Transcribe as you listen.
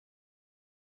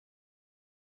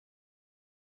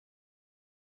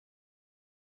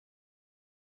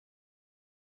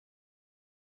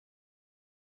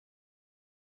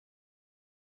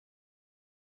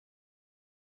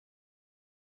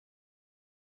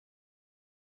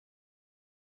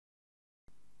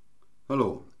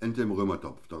Hallo, Ente im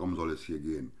Römertopf, darum soll es hier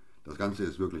gehen. Das Ganze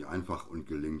ist wirklich einfach und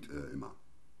gelingt immer.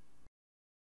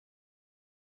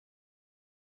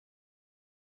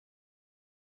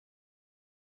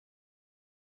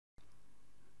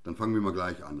 Dann fangen wir mal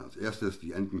gleich an. Als erstes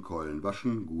die Entenkeulen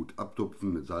waschen, gut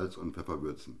abtupfen, mit Salz und Pfeffer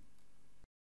würzen.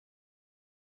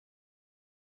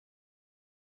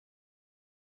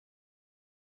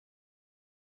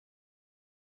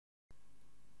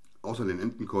 Außer den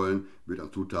Entenkeulen wird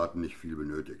an Zutaten nicht viel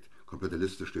benötigt. Komplette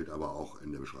Liste steht aber auch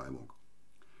in der Beschreibung.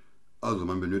 Also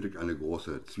man benötigt eine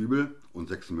große Zwiebel und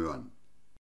 6 Möhren.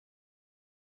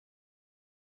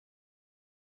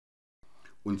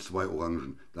 Und 2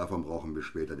 Orangen. Davon brauchen wir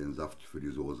später den Saft für die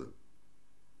Soße.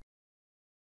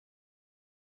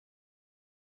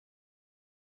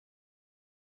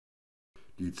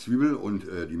 Die Zwiebel und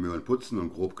die Möhren putzen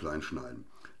und grob klein schneiden.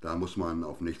 Da muss man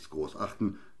auf nichts groß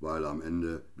achten, weil am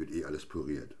Ende wird alles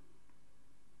püriert.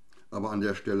 Aber an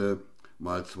der Stelle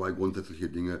mal 2 grundsätzliche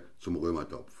Dinge zum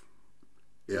Römertopf.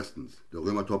 Erstens, der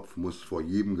Römertopf muss vor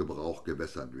jedem Gebrauch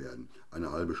gewässert werden.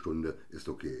 Eine halbe Stunde ist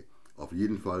okay. Auf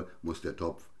jeden Fall muss der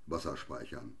Topf Wasser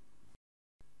speichern.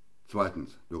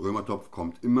 Zweitens, der Römertopf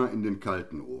kommt immer in den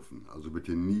kalten Ofen, also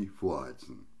bitte nie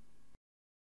vorheizen.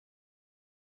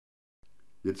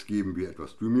 Jetzt geben wir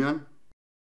etwas Thymian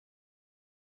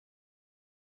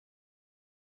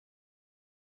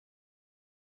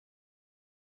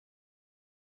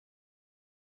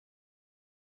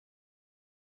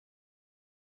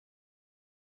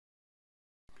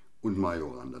und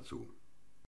Majoran dazu.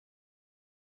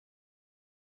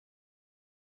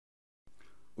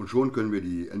 Und schon können wir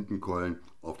die Entenkeulen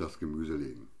auf das Gemüse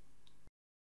legen.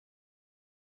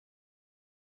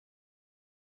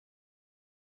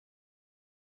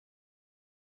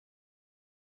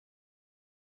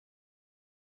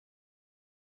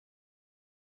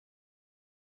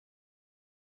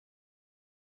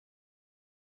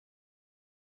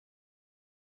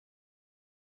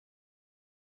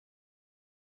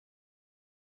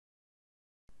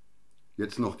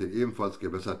 Jetzt noch den ebenfalls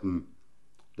gewässerten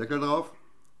Deckel drauf.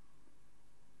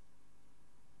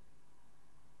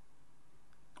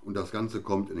 Und das Ganze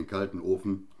kommt in den kalten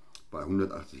Ofen bei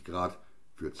 180 Grad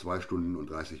für 2 Stunden und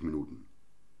 30 Minuten.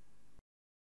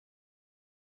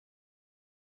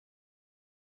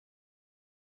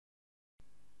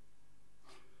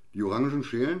 Die Orangen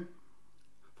schälen.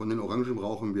 Von den Orangen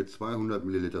brauchen wir 200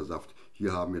 ml Saft.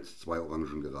 Hier haben jetzt 2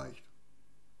 Orangen gereicht.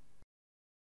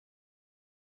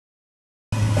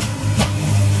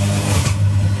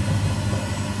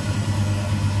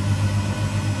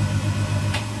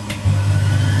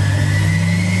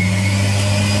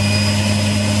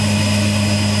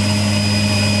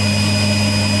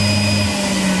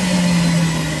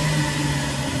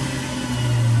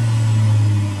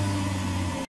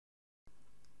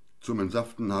 Zum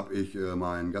Entsaften habe ich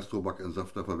meinen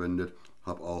Gastroback-Entsafter verwendet,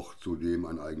 habe auch zudem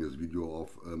ein eigenes Video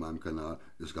auf meinem Kanal,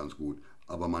 ist ganz gut.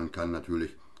 Aber man kann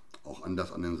natürlich auch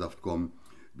anders an den Saft kommen,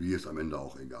 wie ist am Ende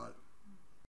auch egal.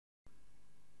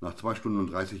 Nach 2 Stunden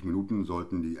und 30 Minuten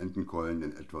sollten die Entenkeulen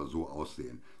in etwa so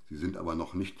aussehen. Sie sind aber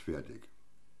noch nicht fertig.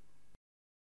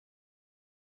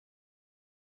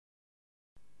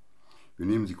 Wir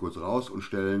nehmen sie kurz raus und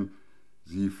stellen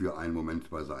sie für einen Moment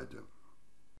beiseite.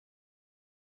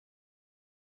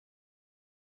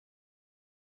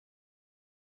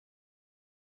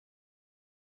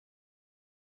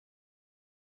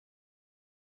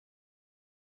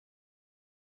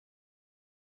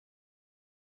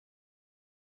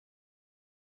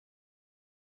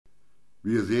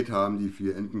 Wie ihr seht, haben die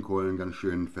 4 Entenkeulen ganz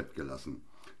schön Fett gelassen.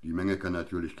 Die Menge kann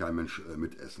natürlich kein Mensch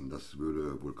mitessen, das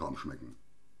würde wohl kaum schmecken.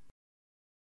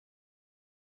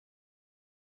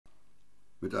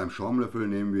 Mit einem Schaumlöffel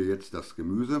nehmen wir jetzt das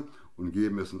Gemüse und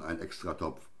geben es in einen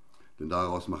Extratopf, denn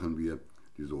daraus machen wir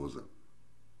die Soße.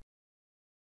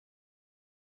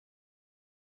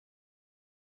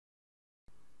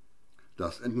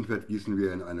 Das Entenfett gießen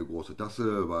wir in eine große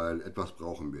Tasse, weil etwas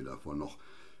brauchen wir davon noch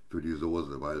für die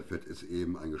Soße, weil Fett ist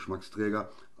eben ein Geschmacksträger,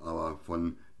 aber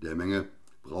von der Menge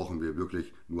brauchen wir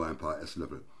wirklich nur ein paar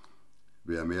Esslöffel.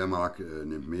 Wer mehr mag,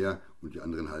 nimmt mehr und die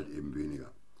anderen halt eben weniger.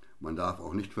 Man darf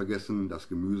auch nicht vergessen, das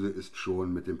Gemüse ist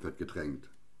schon mit dem Fett getränkt.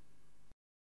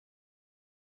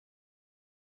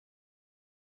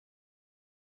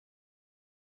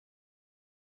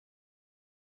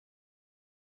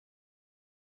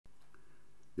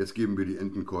 Jetzt geben wir die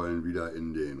Entenkeulen wieder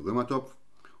in den Römertopf.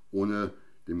 Ohne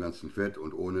dem ganzen Fett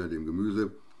und ohne dem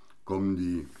Gemüse kommen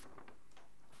die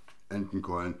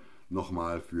Entenkeulen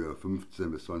nochmal für 15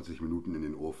 bis 20 Minuten in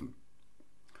den Ofen.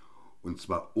 Und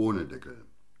zwar ohne Deckel.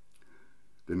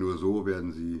 Denn nur so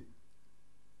werden sie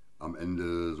am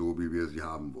Ende so, wie wir sie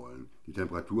haben wollen. Die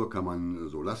Temperatur kann man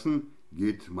so lassen,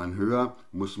 geht man höher,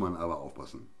 muss man aber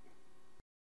aufpassen.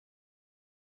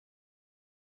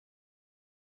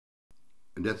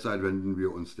 In der Zeit wenden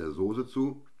wir uns der Soße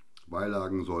zu.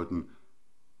 Beilagen sollten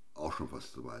auch schon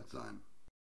fast soweit sein.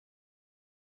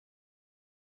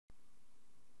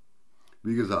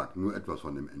 Wie gesagt, nur etwas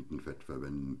von dem Entenfett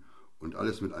verwenden und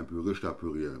alles mit einem Pürierstab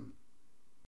pürieren.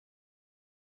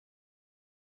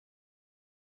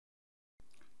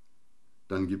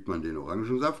 Dann gibt man den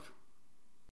Orangensaft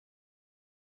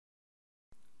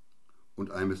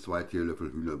und 1 bis 2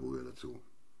 Teelöffel Hühnerbrühe dazu.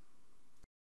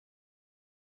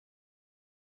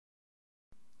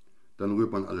 Dann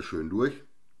rührt man alles schön durch.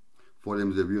 Vor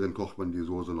dem Servieren kocht man die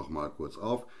Soße nochmal kurz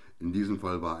auf. In diesem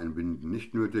Fall war ein Binden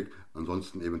nicht nötig,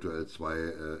 ansonsten eventuell 2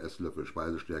 Esslöffel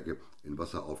Speisestärke in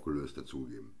Wasser aufgelöst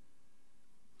dazugeben.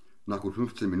 Nach gut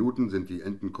 15 Minuten sind die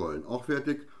Entenkeulen auch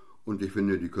fertig und ich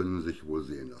finde, die können sich wohl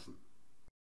sehen lassen.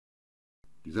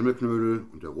 Die Semmelknödel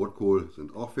und der Rotkohl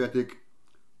sind auch fertig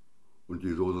und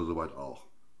die Soße soweit auch.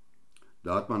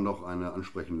 Da hat man doch eine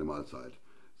ansprechende Mahlzeit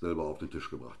selber auf den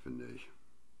Tisch gebracht, finde ich.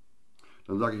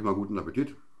 Dann sage ich mal guten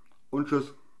Appetit und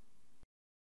tschüss.